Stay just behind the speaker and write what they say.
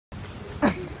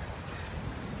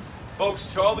Folks,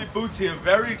 Charlie Boots here,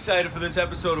 very excited for this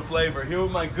episode of Flavor. Here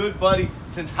with my good buddy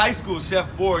since high school, Chef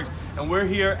Borgs, and we're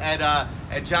here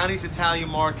at Johnny's Italian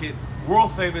Market,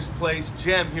 world famous place,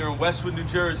 Gem, here in Westwood, New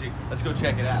Jersey. Let's go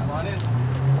check it out. Come on in.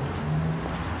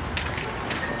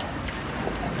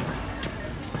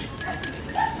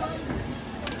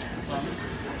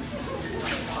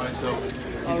 All right, so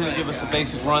he's going to give us a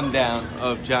basic rundown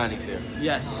of Johnny's here.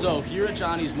 Yes, so here at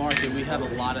Johnny's Market, we have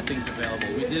a lot of things available.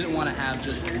 We didn't want to have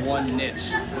just one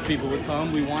niche where people would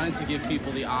come. We wanted to give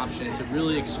people the option to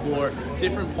really explore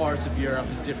different parts of Europe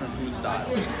and different food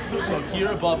styles. So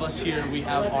here above us here, we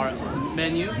have our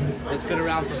menu that's been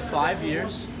around for 5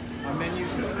 years. Our menu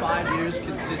for 5 years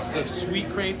consists of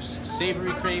sweet crepes,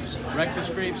 savory crepes,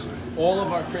 breakfast crepes. All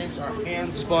of our crepes are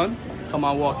hand spun. Come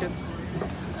on, walk in.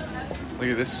 Look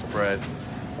at this spread.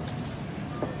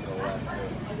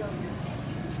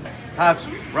 Pops,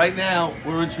 right now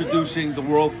we're introducing the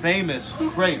world famous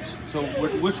crepes. So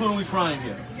which one are we trying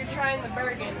here? You're trying the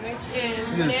Bergen, which is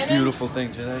Look at this beautiful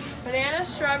thing, Jenae. banana,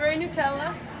 strawberry,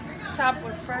 Nutella, topped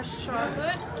with fresh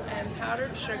chocolate and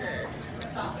powdered sugar.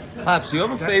 Pops, do you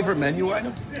have a favorite menu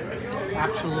item?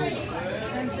 Absolutely.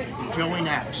 Joey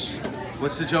Naps.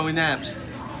 What's the Joey Naps?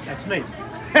 That's me.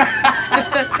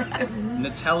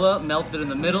 Nutella melted in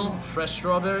the middle, fresh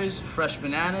strawberries, fresh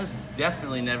bananas,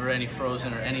 definitely never any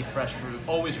frozen or any fresh fruit,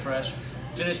 always fresh,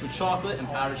 finished with chocolate and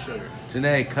powdered sugar.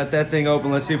 Jenae, cut that thing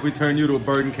open. Let's see if we turn you to a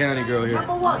Bergen County girl here.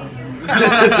 Number one.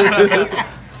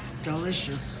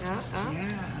 Delicious. Yeah.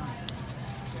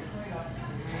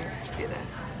 Let's do this.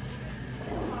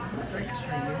 Looks like it's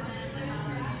right here.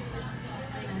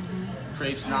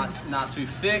 Crepes not too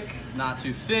thick, not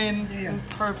too thin. Yeah.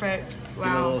 Perfect. Give it a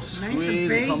Wow. little Nice and squeeze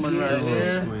big. coming right Yes.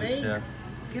 here. Squeeze, Big. yeah.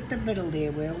 Get the middle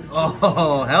there, Will.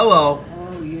 Oh, hello.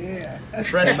 Oh, yeah.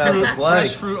 Fresh Came out fruit, to play.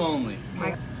 fresh fruit only.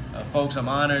 Folks, I'm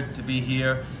honored to be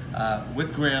here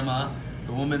with Grandma,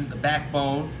 the woman, the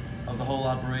backbone of the whole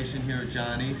operation here at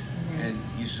Johnny's. And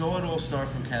you saw it all start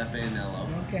from Cafe Anello.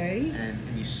 Okay. And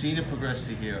you've seen it progress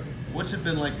to here. What's it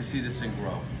been like to see this thing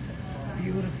grow?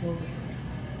 Beautiful.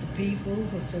 The people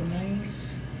were so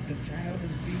nice. The town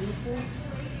is beautiful.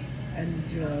 And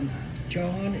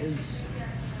John is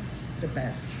the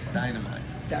best. Dynamite.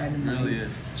 Dynamite. Really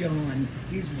is. John,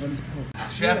 he's wonderful.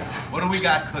 Chef, Yeah. what do we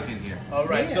got cooking here? All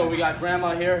right, Yeah. so we got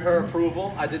Grandma here, her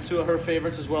approval. I did 2 of her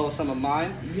favorites as well as some of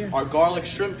mine. Yes. Our garlic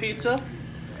shrimp pizza,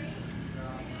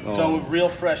 done with real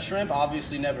fresh shrimp,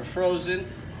 obviously never frozen.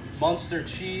 Munster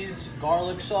cheese,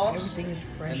 garlic sauce. Everything is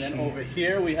fresh. And then here. over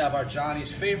here we have our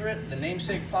Johnny's favorite, the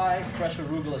namesake pie, fresh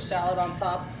arugula salad on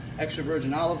top, extra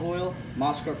virgin olive oil,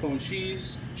 mascarpone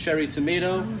cheese, cherry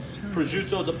tomato,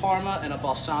 prosciutto di Parma, and a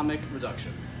balsamic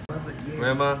reduction. Love it, yeah.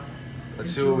 Grandma, let's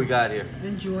see what we got here.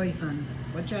 Enjoy, hon.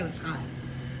 Watch out, it's hot.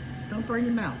 Don't burn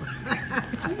your mouth.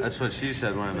 That's what she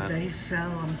said when I But met. they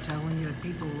sell, I'm telling you,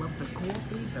 people love the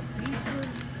coffee, the pizzas,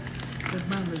 the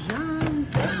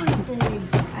parmesans, everything.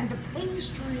 And the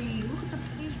pastry. Look at the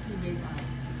pastry they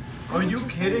got. Are you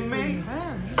kidding me?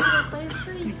 Huh? You got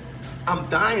pastry? I'm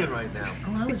dying right now.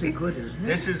 Oh, that was good, isn't it?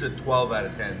 This is a 12 out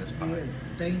of 10, this pie. Good.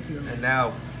 Thank you. And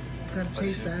now, Gotta let's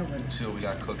taste see, that one. see what we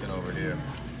got cooking over here.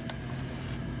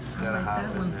 I Gotta like hop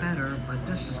that in one there. better, but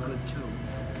this is good too.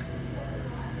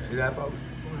 See that, folks?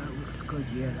 Oh, that looks good.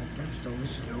 Yeah, that's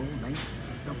delicious. Oh, nice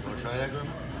stuff. Want to try that,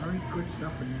 Grandma? Very good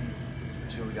stuff in there.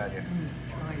 Let's see what we got here.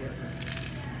 Try it.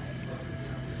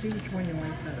 See which one you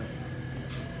like better.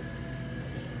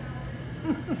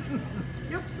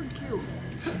 You're so cute.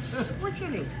 What's your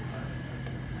name?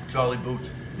 Charlie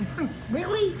Boots.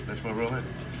 Really? That's my real name.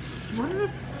 What is it?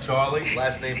 Charlie,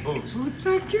 last name Boots. Boots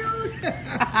so cute.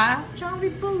 Charlie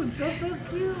Boots, that's so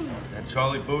cute. And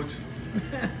Charlie Boots.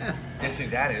 This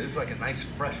thing's out of here. This is like a nice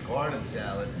fresh garden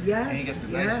salad. Yes, And you get the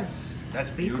yes. nice, that's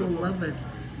People beautiful. love it.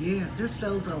 Yeah, this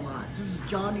sells a lot. This is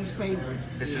Johnny's favorite.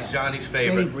 This Yeah. is Johnny's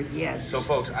favorite. Favorite, yes. So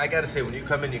folks, I gotta say, when you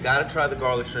come in, you gotta try the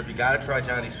garlic shrimp. You gotta try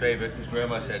Johnny's favorite, because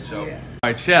Grandma said so. Yeah. All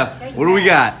right, Chef, what do we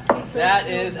got? That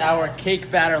is our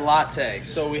cake batter latte.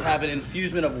 So we have an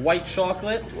infusement of white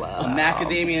chocolate, a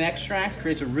macadamia extract,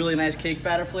 creates a really nice cake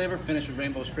batter flavor, finished with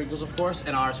rainbow sprinkles, of course,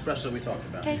 and our espresso we talked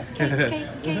about. Cake, cake,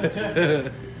 cake,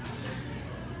 cake.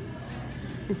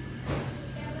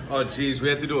 Oh, geez, we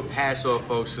had to do a pass off,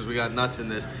 folks, because we got nuts in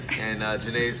this, and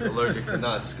Jenae's allergic to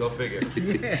nuts. Go figure.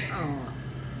 Yeah.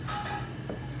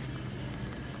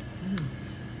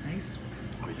 Nice.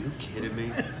 Are you kidding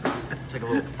me? It's like a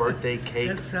little birthday cake,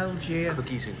 That sells, yeah.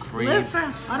 cookies and cream.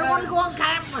 Listen, I don't want to go on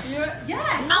camera.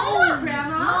 Yes, No,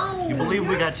 Grandma. no. You believe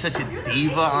we got such a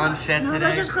diva on set No, they're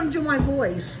today? just going to do my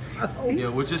voice. Oh. Yeah,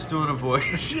 we're just doing a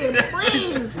voice. Yeah,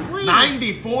 please, please.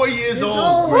 94 years Years old.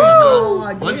 old. Grandma.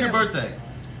 Oh, When's your yeah. birthday?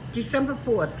 December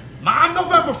 4th. Mom,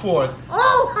 November 4th.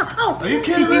 Oh! Are you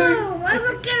kidding me? No, I'm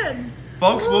not kidding.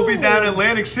 Folks, we'll be down in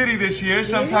Atlantic City this year,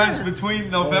 sometimes between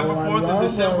November 4th and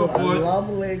December 4th. I love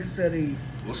Lake City.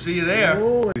 We'll see you there.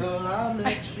 Oh, All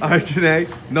right, Jenae,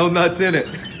 no nuts in it.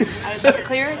 I make it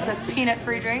clear. It's a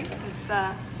peanut-free drink. It's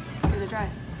give it a try.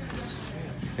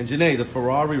 And Jenae, the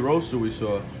Ferrari roaster we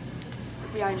saw.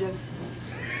 Behind you.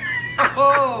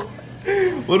 Oh.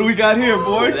 What do we got here,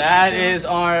 boy? That is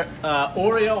our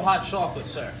Oreo hot chocolate,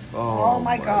 sir. oh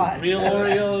my God. Real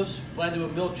Oreos blended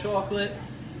with milk chocolate.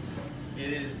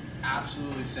 It is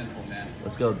absolutely sinful, man.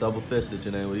 Let's go, double fisted,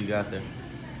 Jenae. What do you got there?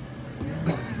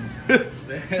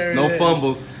 There No it is.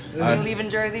 fumbles. All When right, you leave in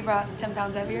Jersey, brought 10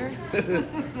 pounds heavier.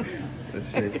 let's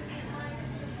see.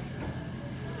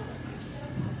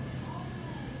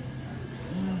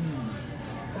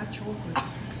 Hot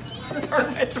chocolate.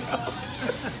 Burn my throat.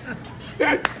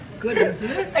 Good, isn't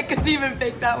it? I couldn't even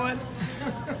fake that one.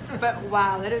 But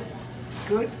wow, that is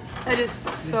Good.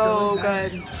 so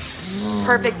good.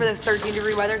 Perfect for this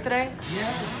 13-degree weather today.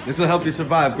 Yes. This will help you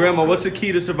survive. Grandma, what's the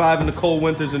key to surviving the cold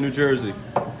winters in New Jersey?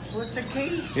 What's the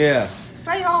key? Yeah.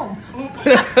 Stay home.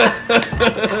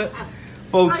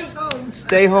 Folks, Stay home.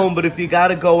 stay home, but if you got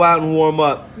to go out and warm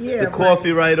up, Yeah, the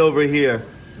coffee right over here.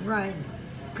 Right.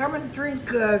 Come and drink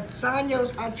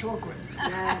Sanyo's hot chocolate.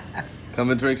 Yes. Come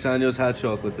and drink Sanyo's hot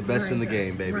chocolate, the best in the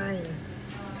game, baby. Right.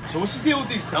 So what's the deal with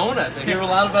these donuts? I hear a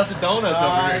lot about the donuts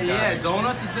over here. Yeah, Johnny.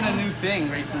 donuts has been a new thing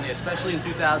recently, especially in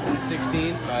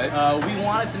 2016. Right. We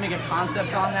wanted to make a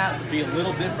concept on that, to be a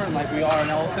little different like we are in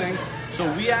all things.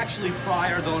 So we actually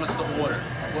fry our donuts to order.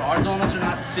 Where our donuts are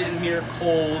not sitting here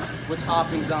cold with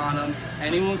toppings on them.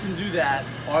 Anyone can do that.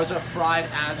 Ours are fried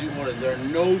as you order. There are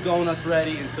no donuts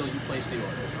ready until you place the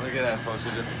order. Look at that, folks.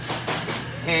 These are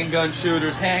handgun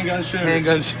shooters. Handgun shooters.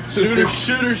 Handgun shooters.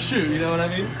 Shooter, shoot. You know what I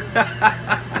mean?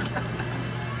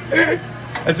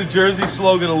 That's a Jersey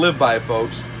slogan to live by,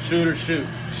 folks. Shooter, shoot.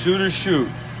 Shooter, shoot.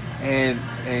 And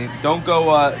don't go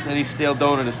to any stale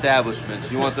donut establishments.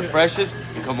 You want the freshest?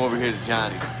 You come over here to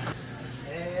Johnny.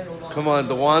 Come on,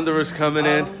 the Wanderer's coming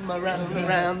in.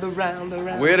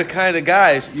 We're the kind of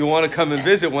guys you want to come and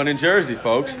visit one in Jersey,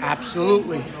 folks.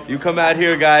 Absolutely. You come out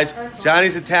here, guys.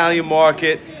 Johnny's Italian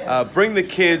Market. Bring the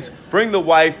kids, bring the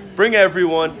wife, bring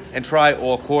everyone, and try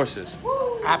all courses.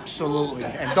 Absolutely.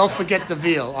 And don't forget the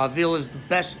veal. Our veal is the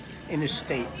best in the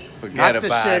state. Forget Not the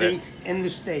about city, it. in the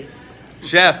state.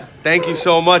 Chef, thank you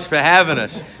so much for having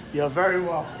us. You're very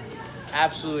welcome.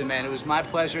 Absolutely, man. It was my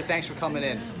pleasure. Thanks for coming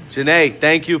in. Jenae,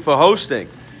 thank you for hosting.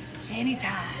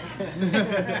 Anytime.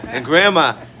 And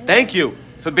Grandma, thank you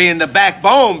for being the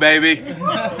backbone, baby.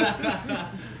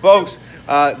 Folks,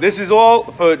 this is all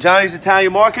for Johnny's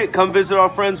Italian Market. Come visit our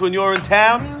friends when you're in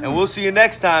town, and we'll see you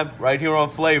next time right here on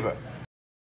Flavor.